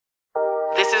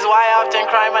why I often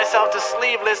cry myself to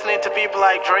sleep listening to people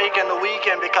like Drake and The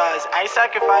Weeknd, because I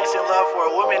sacrifice in love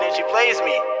for a woman and she plays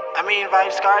me. I mean,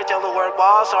 Vibes Cartel, the word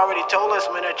boss, already told us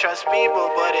men to trust people,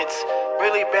 but it's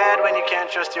really bad when you can't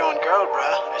trust your own girl,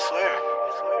 bruh. I swear.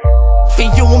 For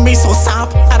you, me so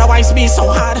soft, otherwise me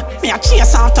so hard. Me a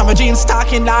chase after my dreams,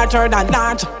 talking larger than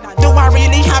large. Do I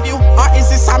really have you, or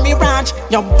is this a mirage?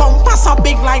 Your bumper so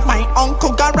big like my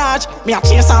uncle garage. Me a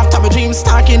chase after my dreams,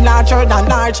 talking larger than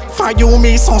large. For you,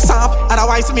 me so soft,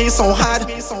 otherwise me so hard.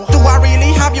 Do I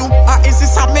really have you, or is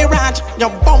this a mirage?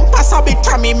 Your bumper so big,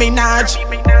 Tommy Minaj.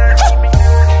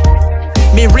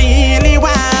 Me really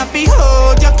want to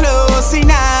hold you close in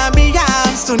my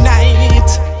arms tonight.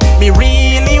 Me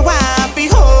really want to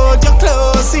hold you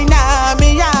close in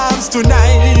my arms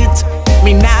tonight.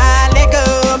 Me nah let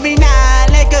go, me nah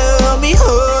let go, me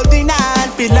holding on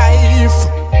for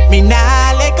life. Me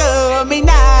nah let go, me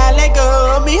nah let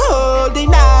go, me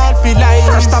holding on for life.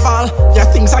 First of all, your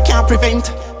things I can't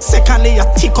prevent. Secondly, you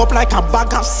tick up like a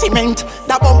bag of cement.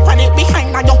 That bump on it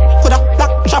behind now, you could have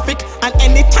blocked traffic. And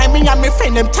anytime me and my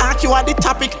friend them talk, you are the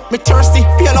topic. Me thirsty,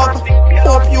 feel up,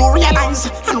 hope you realize.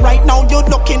 And right now you're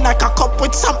looking like a cup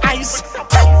with some ice.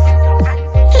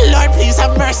 Lord, please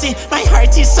have mercy. My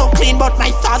heart is so clean, but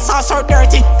my thoughts are so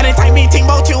dirty. Anytime me think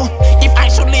about you, if I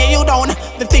should lay you down,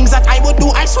 the things that I would do,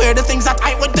 I swear the things that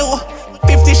I would do.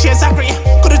 50 shades of grey,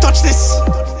 could you touch this?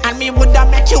 And me would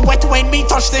have make you wet when me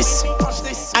touch this.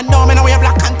 I know me now we have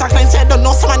black contact lens, I don't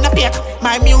know someone to fake.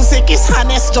 My music is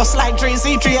honest, just like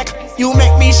Drizzy Drake. You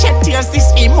make me shed tears,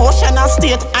 this emotional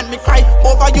state. And me cry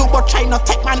over you, but try not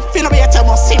take man. Feel me, you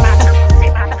must see man.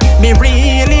 Me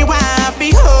really want to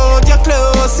hold you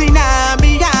close in my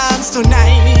arms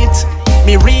tonight.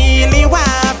 Me really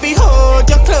want to hold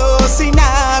you close in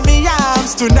my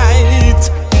arms tonight.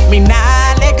 Me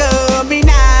nah let go, me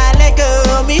nah let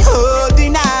go, me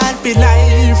holding on for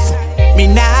life. Me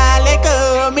nah let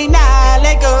go, me nah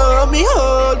let go, me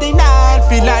holding on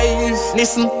for life.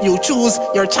 Listen, you choose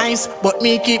your choice, but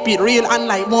me keep it real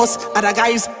unlike most other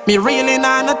guys. Me really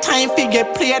not no time fi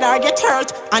get played or get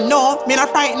hurt. I know me not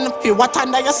frightened fi what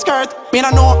under your skirt. Me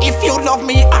not know if you love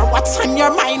me or what's on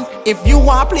your mind. If you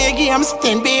want play games,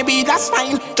 then baby that's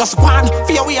fine. Just go on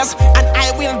for your ways and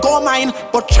I will go mine.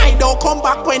 But try don't come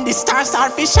back when the stars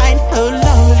start to shine. Oh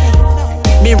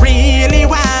Lord, me really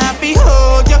want to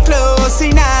hold you close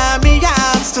in my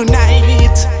arms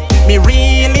tonight. Me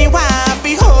really want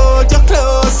to hold you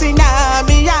close in my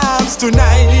arms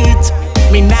tonight.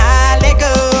 Me nah let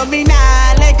go, me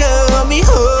nah let go, me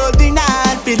holding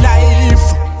on for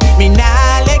life. Me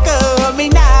nah let go, me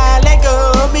nah let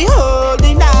go, me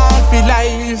holding on for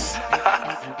life.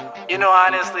 You know,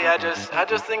 honestly, I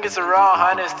just think it's a raw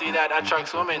honesty that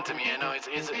attracts women to me. You know,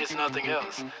 it's nothing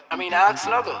else. I mean, ask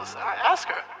Snuggles. Ask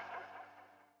her.